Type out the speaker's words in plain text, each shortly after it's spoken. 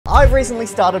I've recently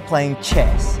started playing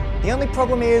chess. The only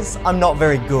problem is I'm not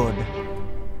very good.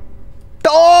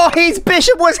 Oh, his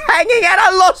bishop was hanging and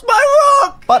I lost my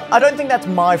rook! But I don't think that's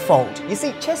my fault. You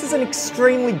see, chess is an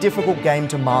extremely difficult game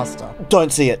to master.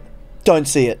 Don't see it. Don't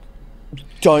see it.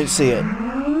 Don't see it.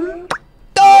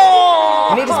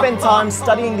 Oh! We need to spend time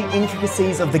studying the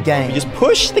intricacies of the game. We just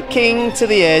push the king to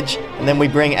the edge, and then we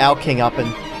bring our king up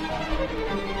and...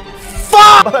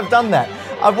 Fuck! But I've done that.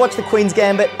 I've watched the Queen's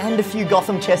Gambit and a few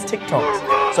Gotham chess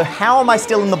TikToks. So how am I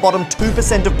still in the bottom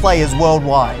 2% of players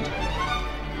worldwide?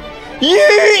 You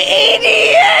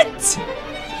idiot!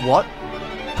 What?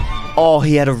 Oh,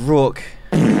 he had a rook.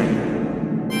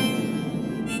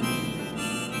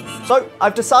 So,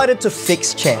 I've decided to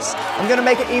fix chess. I'm going to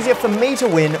make it easier for me to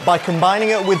win by combining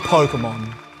it with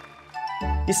Pokémon.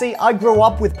 You see, I grew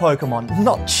up with Pokémon,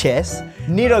 not chess.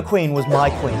 Nidoqueen was my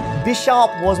queen,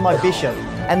 Bisharp was my bishop,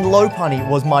 and Lopunny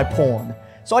was my pawn.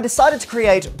 So I decided to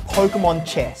create Pokémon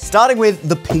chess, starting with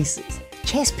the pieces.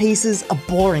 Chess pieces are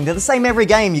boring. They're the same every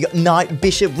game. You got knight,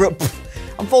 bishop, rook.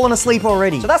 I'm falling asleep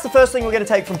already. So that's the first thing we're going to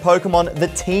take from Pokemon, the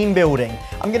team building.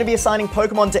 I'm going to be assigning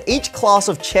Pokemon to each class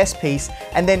of chess piece,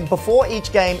 and then before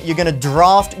each game, you're going to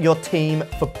draft your team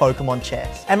for Pokemon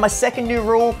chess. And my second new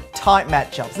rule, type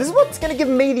matchups. This is what's going to give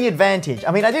me the advantage.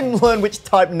 I mean, I didn't learn which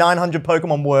type 900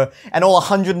 Pokemon were and all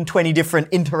 120 different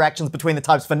interactions between the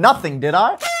types for nothing, did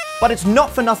I? But it's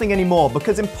not for nothing anymore,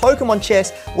 because in Pokemon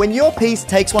chess, when your piece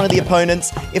takes one of the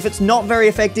opponents, if it's not very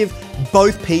effective,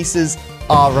 both pieces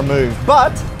are removed.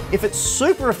 But if it's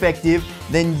super effective,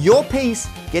 then your piece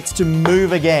gets to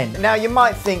move again. Now you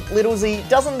might think, Little Z,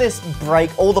 doesn't this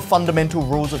break all the fundamental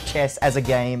rules of chess as a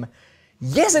game?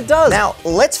 Yes, it does. Now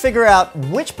let's figure out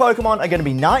which Pokemon are gonna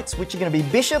be knights, which are gonna be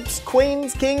bishops,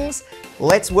 queens, kings.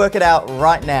 Let's work it out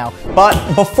right now.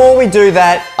 But before we do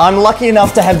that, I'm lucky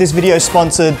enough to have this video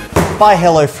sponsored by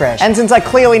HelloFresh. And since I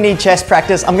clearly need chess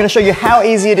practice, I'm gonna show you how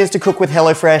easy it is to cook with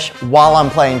HelloFresh while I'm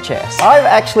playing chess. I've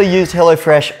actually used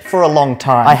HelloFresh for a long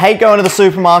time. I hate going to the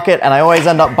supermarket and I always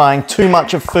end up buying too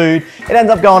much of food. It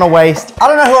ends up going to waste. I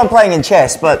don't know who I'm playing in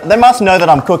chess, but they must know that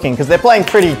I'm cooking because they're playing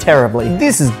pretty terribly.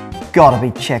 This has gotta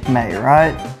be checkmate,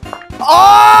 right?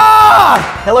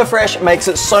 Ah! HelloFresh makes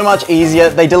it so much easier.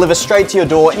 They deliver straight to your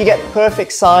door. You get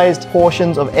perfect sized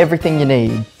portions of everything you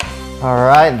need. All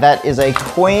right, that is a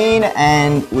queen,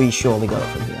 and we surely got it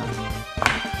from here.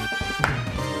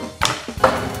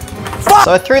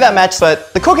 So I threw that match,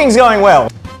 but the cooking's going well.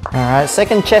 All right,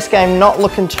 second chess game not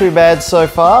looking too bad so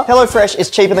far. HelloFresh is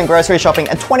cheaper than grocery shopping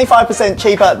and 25%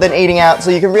 cheaper than eating out,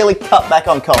 so you can really cut back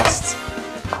on costs.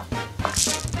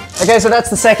 Okay, so that's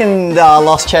the second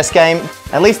lost chess game.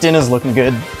 At least dinner's looking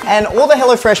good. And all the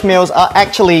HelloFresh meals are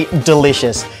actually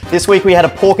delicious. This week we had a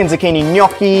pork and zucchini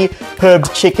gnocchi,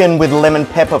 herbed chicken with lemon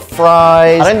pepper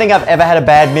fries. I don't think I've ever had a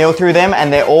bad meal through them,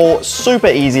 and they're all super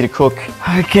easy to cook.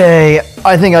 Okay,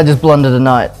 I think I just blundered a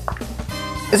night.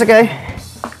 It's okay,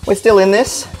 we're still in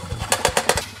this.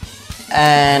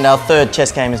 And our third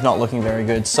chess game is not looking very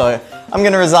good, so I'm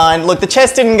gonna resign. Look, the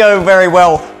chess didn't go very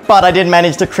well, but I did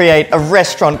manage to create a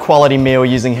restaurant quality meal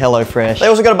using HelloFresh. They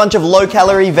also got a bunch of low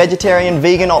calorie, vegetarian,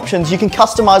 vegan options. You can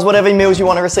customize whatever meals you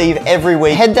want to receive every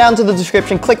week. Head down to the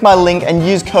description, click my link and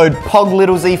use code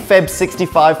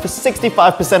POGLITTLEZ-FEB65 for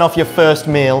 65% off your first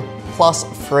meal, plus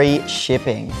free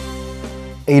shipping.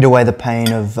 Eat away the pain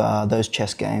of those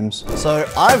chess games. So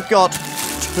I've got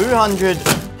 200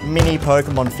 mini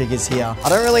Pokemon figures here. I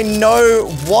don't really know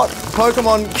what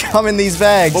Pokemon come in these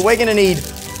bags, but we're gonna need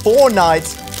 4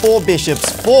 knights, 4 bishops,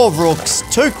 4 rooks,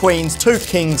 2 queens, 2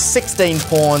 kings, 16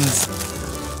 pawns.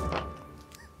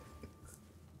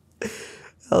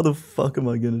 How the fuck am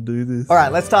I gonna do this? All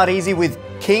right, let's start easy with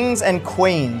kings and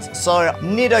queens. So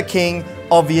Nidoking,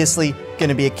 obviously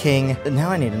gonna be a king. And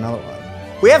now I need another one.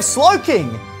 We have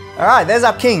Slowking. All right, there's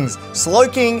our kings,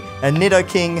 Slowking and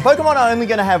Nidoking. Pokemon are only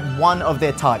gonna have one of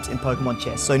their types in Pokemon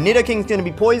chess. So Nidoking's gonna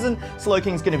be poison,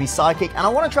 Slowking's gonna be psychic, and I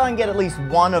wanna try and get at least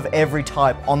one of every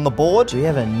type on the board. Do we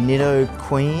have a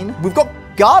Nidoqueen? We've got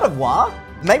Gardevoir.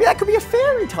 Maybe that could be a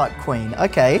fairy type queen.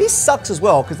 Okay, this sucks as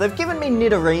well, because they've given me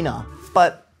Nidorina,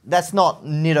 but that's not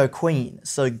Nidoqueen.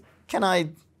 So can I,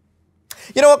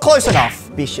 you know what, close enough.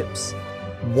 Bishops.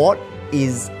 What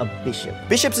is a bishop?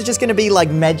 Bishops are just gonna be like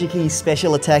magic-y,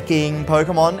 special attacking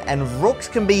Pokemon, and rooks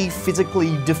can be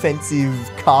physically defensive,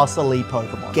 castle-y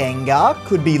Pokemon. Gengar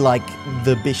could be like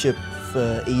the bishop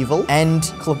for evil, and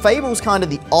Clefable's kind of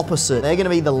the opposite. They're gonna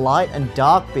be the light and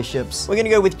dark bishops. We're gonna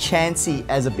go with Chansey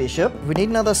as a bishop. We need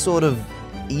another sort of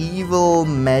evil,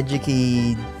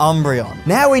 magic-y Umbreon.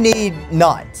 Now we need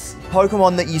knights.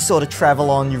 Pokemon that you sort of travel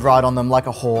on, you ride on them like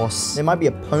a horse. There might be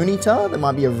a Ponyta, there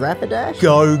might be a Rapidash.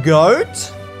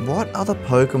 Go-Goat. What other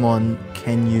Pokemon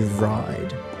can you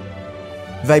ride?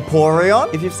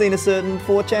 Vaporeon, if you've seen a certain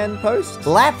 4chan post.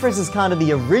 Lapras is kind of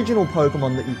the original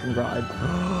Pokemon that you can ride.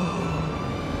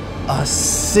 A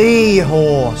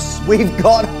seahorse. We've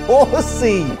got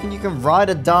Horsey. You can ride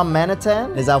a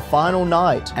Darmanitan. It's our final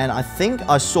night. And I think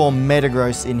I saw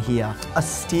Metagross in here. A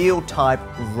steel type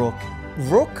Rook.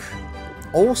 Rook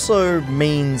also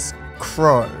means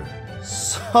crow.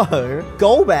 So,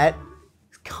 Golbat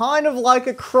is kind of like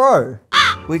a crow.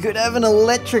 We could have an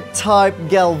electric type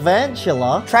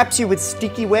Galvantula. Traps you with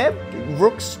sticky web.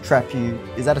 Rooks trap you.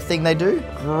 Is that a thing they do?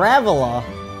 Graveler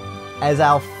as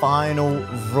our final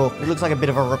Rook. It looks like a bit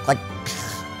of a Rook, like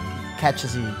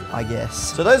catches you, I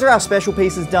guess. So those are our special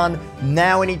pieces done.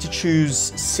 Now we need to choose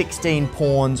 16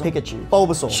 pawns. Pikachu,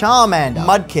 Bulbasaur, Charmander,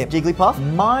 Mudkip, Jigglypuff,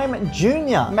 Mime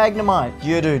Jr., Magnemite,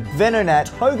 Geodude, Venonat,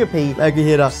 Togepi,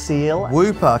 Megahita, Seal,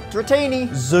 Wooper, Dratini,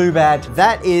 Zubat.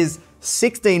 That is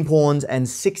 16 pawns and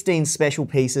 16 special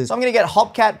pieces. So I'm gonna get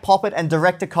Hopcat, Poppet, and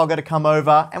Director Cogger to come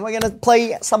over, and we're gonna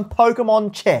play some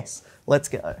Pokemon chess. Let's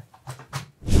go.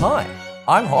 Hi,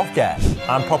 I'm Hopcat.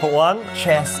 I'm Poppet1.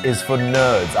 Chess is for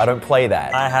nerds. I don't play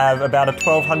that. I have about a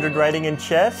 1200 rating in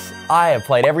chess. I have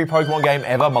played every Pokemon game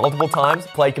ever multiple times,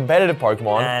 played competitive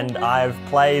Pokemon. And I've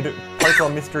played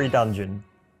Pokemon Mystery Dungeon.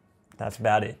 That's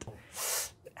about it.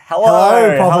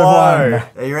 Hello,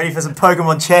 Poppet1. Are you ready for some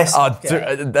Pokemon chess? Oh,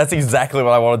 dude, that's exactly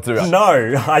what I wanted to do. No,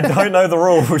 I don't know the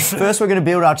rules. First, we're gonna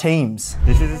build our teams.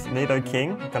 This is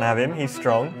Nidoking. Gonna have him, he's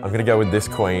strong. I'm gonna go with this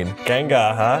queen.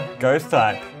 Gengar, huh? Ghost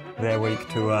type. They're weak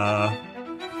to,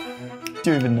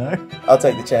 Do you even know? I'll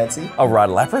take the chancey. I'll ride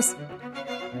Lapras.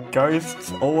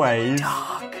 Ghosts always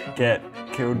get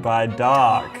killed by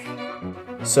dark.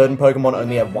 Certain Pokemon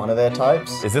only have one of their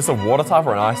types. Is this a water type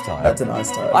or an ice type? That's an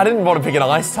ice type. I didn't want to pick an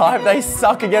ice type. They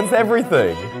suck against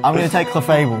everything. I'm gonna take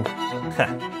Clefable.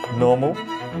 Normal.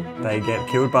 They get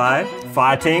killed by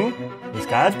fighting. This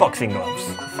guy has boxing gloves.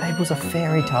 Clefable's a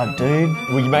fairy type, dude.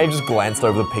 Well, you may have just glanced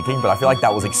over the picking, but I feel like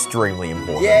that was extremely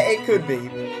important. Yeah, it could be.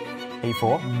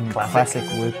 E4. Classic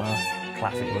Wooper.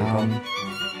 Classic Wooper.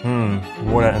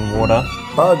 Water and water.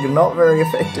 Bug, not very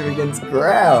effective against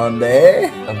ground, eh?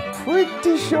 I'm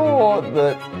pretty sure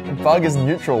that Bug is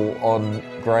neutral on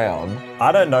ground.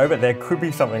 I don't know, but there could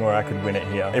be something where I could win it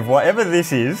here. If whatever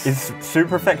this is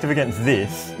super effective against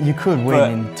this, You could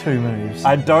win in 2 moves.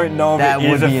 I don't know if That it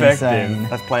is would be effective. insane.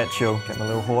 Let's play it chill. Get my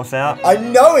little horse out. I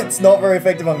know it's not very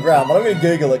effective on ground, but I'm gonna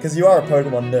Google it because you are a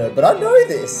Pokemon nerd, but I know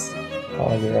this.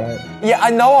 Oh, you're right. Yeah,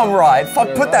 I know I'm right.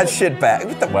 Fuck, put that shit back.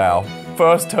 What the- Wow.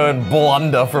 First turn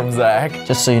blunder from Zach.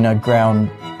 Just so you know,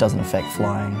 ground doesn't affect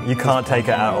flying. You can't take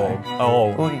it at all.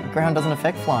 Oh. Well, ground doesn't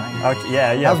affect flying. Okay,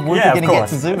 yeah. How's Wooper yeah, gonna of get course.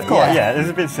 to Zoom? Of course, Yeah. yeah. It's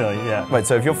a bit silly, yeah. Wait,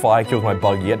 so if your fire kills my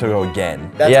Bug, you get to go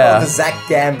again. That's yeah. called the Zach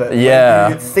Gambit. Yeah.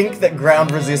 You'd think that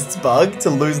ground resists Bug to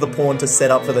lose the pawn to set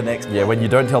up for the next. Yeah, when you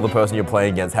don't tell the person you're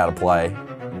playing against how to play.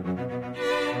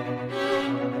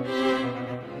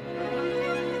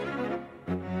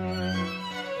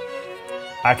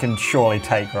 I can surely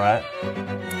take, right?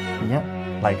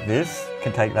 Yep. Like this.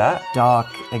 Can take that. Dark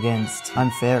against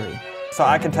I'm fairy. So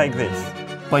I can take this.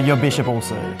 But your bishop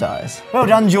also dies. Well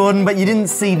done, Jordan, but you didn't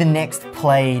see the next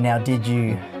play now, did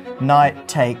you? Knight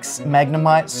takes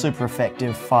Magnemite, super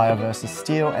effective, fire versus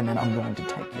steel, and then I'm going to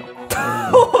take your queen.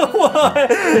 What?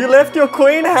 You left your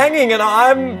queen hanging and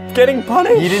I'm getting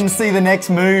punished? You didn't see the next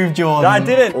move, Jordan. I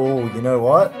didn't. Oh, you know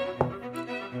what?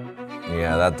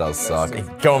 Yeah, that does suck. He's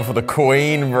going for the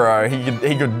queen, bro.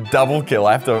 He could double kill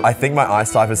after. I think my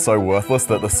ice type is so worthless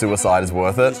that the suicide is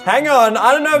worth it. Hang on,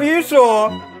 I don't know if you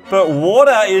saw, but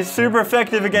water is super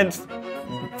effective against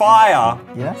fire.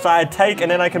 Yeah. So I take and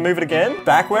then I can move it again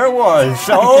back where it was.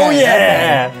 Oh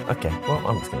yeah. Okay, well,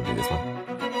 I'm just gonna do this one.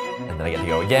 And then I get to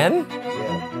go again.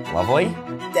 Yeah. Lovely.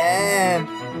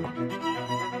 Damn.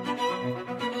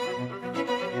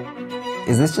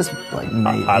 Is this just like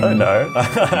made I don't know.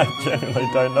 I genuinely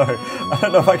don't know. I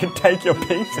don't know if I can take your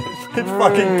pieces. It's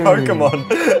fucking Pokemon.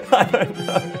 I don't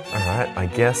know. Alright, I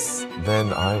guess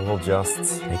then I will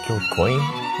just take your queen,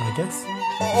 I guess.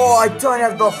 Oh, I don't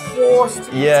have the horse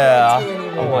to Yeah. protect me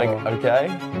I'm anymore. like, okay.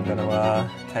 I'm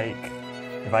gonna take,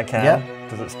 if I can. Yep.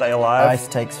 Does it stay alive? Ice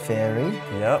takes fairy,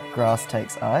 Yep. grass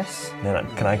takes ice. Then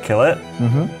can I kill it?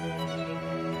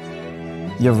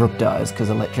 Your rook dies because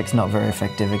electric's not very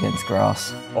effective against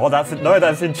grass. Oh, that's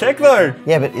in check though.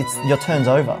 Yeah, but it's your turn's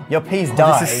over. Your piece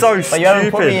dies. This is so But you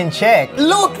haven't put stupid. me in check.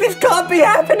 Look, this can't be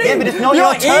happening. Yeah, but it's not You're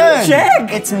your turn. in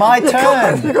check. It's my You're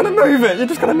turn. gonna move it. You're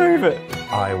just gonna move it.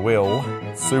 I will,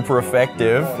 super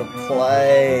effective,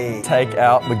 Play. take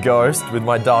out the ghost with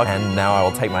my dog. And now I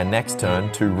will take my next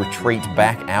turn to retreat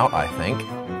back out, I think.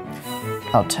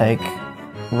 I'll take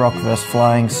Rock versus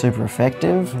flying, super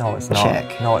effective. No, it's not.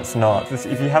 Check. No, it's not.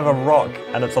 If you have a rock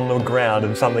and it's on the ground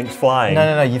and something's flying.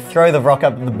 No, you throw the rock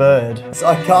up at the bird. So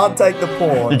I can't take the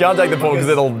pawn. You can't take the pawn because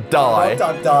it'll die. Rock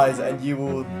type dies and you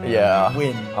will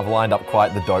win. I've lined up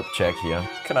quite the dope check here.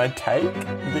 Can I take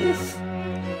this?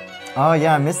 Oh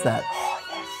yeah, I missed that.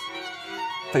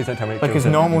 Please don't tell me. Because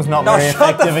normal's not very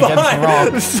shut the effective against fuck.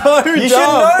 rock. So You should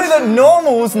know that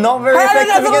normal's not very How did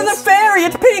effective that was a against... fairy?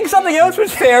 It's picking something else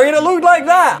was fairy and it looked like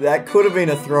that. That could have been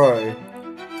a throw.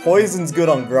 Poison's good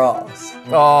on grass.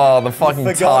 Oh, the fucking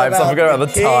types. I forgot about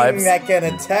the king types. that can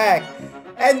attack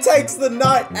and takes the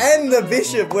knight and the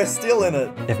bishop. We're still in it.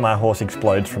 If my horse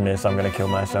explodes from this, I'm gonna kill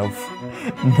myself.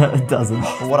 No, it doesn't.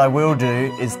 What I will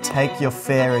do is take your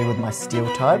fairy with my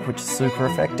steel type, which is super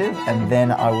effective, and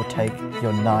then I will take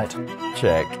your knight.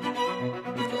 Check.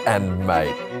 And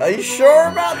mate. Are you sure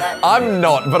about that? I'm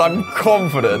not, but I'm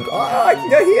confident. Oh, I can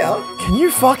go here. Can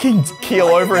you fucking keel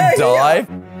over and die?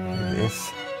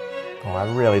 This. Oh,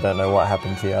 I really don't know what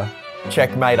happens here.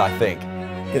 Checkmate, I think.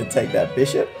 Gonna take that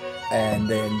bishop and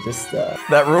then just.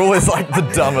 That rule is like the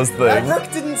dumbest That thing. rook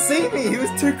didn't see me. He was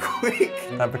too quick.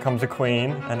 That becomes a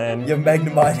queen, and then Your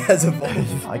Magnemite has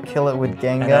evolved. I kill it with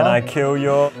Gengar. and then I kill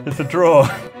your. It's a draw.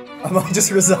 I might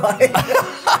just resign.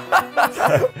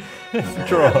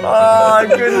 Draw. Oh, I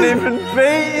couldn't even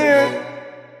beat you.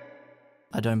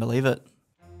 I don't believe it.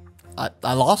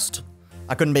 I lost.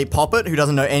 I couldn't beat Poppet, who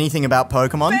doesn't know anything about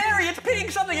Pokemon. Fairy, it's picking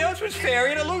something else was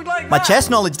fairy and it looked like My chess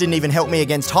knowledge didn't even help me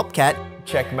against Hopcat.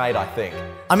 Checkmate, I think.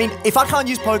 I mean, if I can't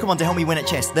use Pokemon to help me win at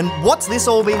chess, then what's this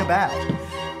all been about?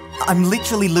 I'm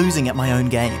literally losing at my own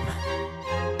game.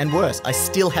 And worse, I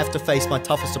still have to face my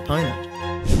toughest opponent.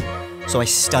 So I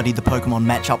studied the Pokemon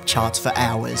matchup charts for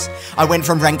hours. I went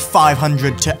from rank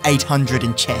 500 to 800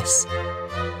 in chess.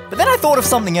 But then I thought of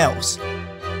something else.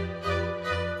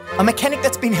 A mechanic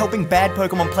that's been helping bad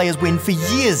Pokemon players win for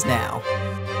years now.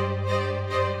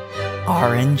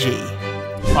 RNG.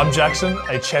 I'm Jackson,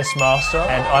 a chess master,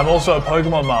 and I'm also a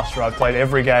Pokemon master. I've played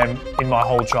every game in my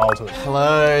whole childhood.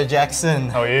 Hello, Jackson.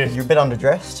 How are you? You're a bit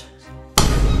underdressed.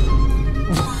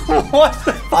 What?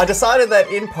 I decided that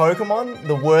in Pokemon,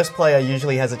 the worst player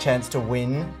usually has a chance to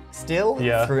win still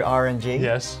through RNG.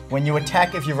 Yes. When you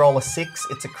attack, if you roll a 6,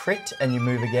 it's a crit and you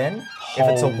move again. If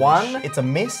it's a 1, it's a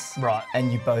miss. Right.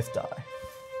 And you both die.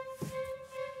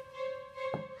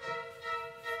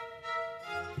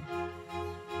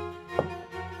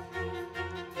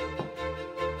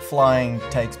 Flying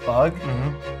takes bug.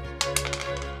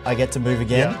 I get to move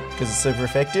again because it's super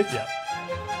effective. Yeah.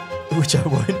 Which I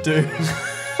won't do.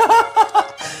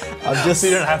 I'm just So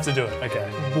you don't have to do it. Okay.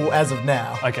 well, as of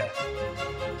now. Okay.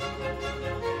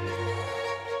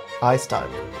 Ice type,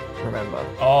 remember.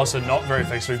 Oh, so not very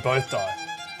effective. So we both die.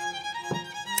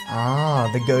 Ah,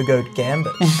 the Go-Go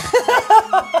Gambit.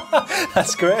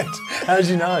 That's correct. How did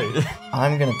you know?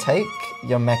 I'm gonna take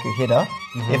your Makuhita,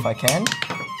 if I can.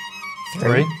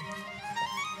 3.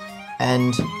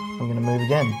 And I'm gonna move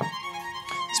again.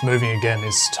 This moving again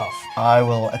is tough. I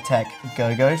will attack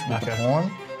Go-Go with the Okay.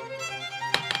 pawn.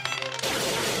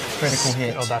 Critical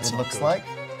hit, Oh, that's it not looks good. like.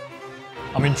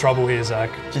 I'm in trouble here, Zach.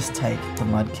 Just take the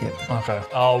Mudkip. Okay.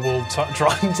 I will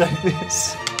try and take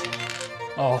this.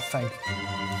 Oh, thank.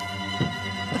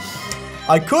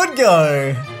 I could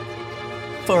go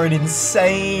for an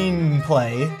insane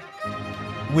play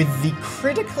with the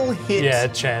critical hit Yeah,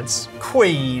 chance.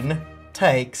 Queen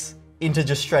takes into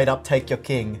just straight up take your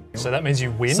king. So that means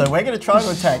you win? So we're gonna try to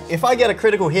attack. If I get a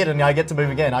critical hit and I get to move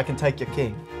again, I can take your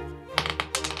king.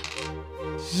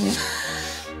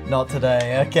 Not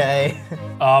today, okay.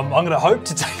 I'm gonna hope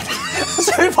to take it.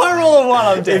 So if I roll a 1,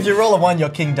 I'm dead. If you roll a 1, your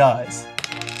king dies.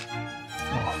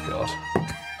 Oh, God.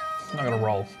 I'm not gonna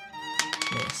roll.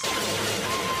 Yes.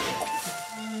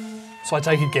 So I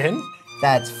take again?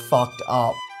 That's fucked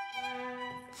up.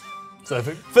 So if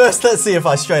it, First, let's see if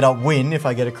I straight up win if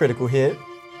I get a critical hit.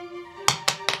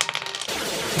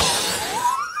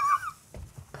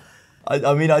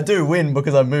 I mean, I do win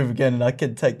because I move again and I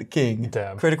can take the king.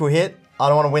 Damn. Critical hit, I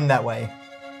don't want to win that way.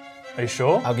 are you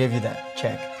sure? I'll give you that.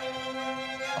 Check.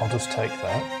 I'll just take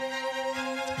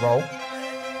that. Roll.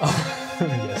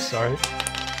 Yes, sorry.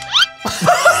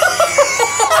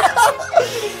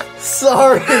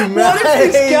 Sorry, man. What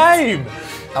is this game?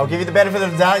 I'll give you the benefit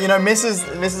of the doubt. You know, misses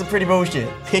are pretty bullshit.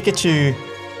 Pikachu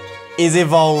is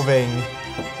evolving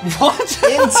What?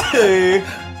 into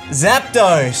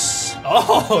Zapdos.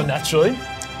 Oh, naturally.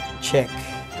 Check.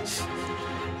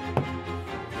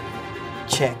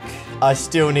 Check. I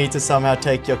still need to somehow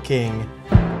take your king.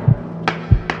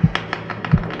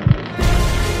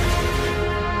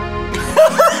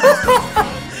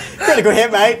 Critical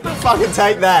hit, mate. Fucking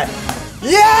take that.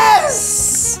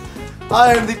 Yes!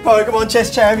 I am the Pokemon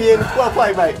chess champion. Well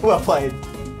played, mate. Well played.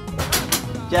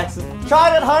 Jackson, try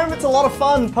it at home. It's a lot of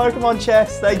fun. Pokemon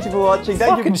chess. Thank you for watching.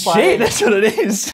 Thank you Fucking for playing. shit, that's what it is.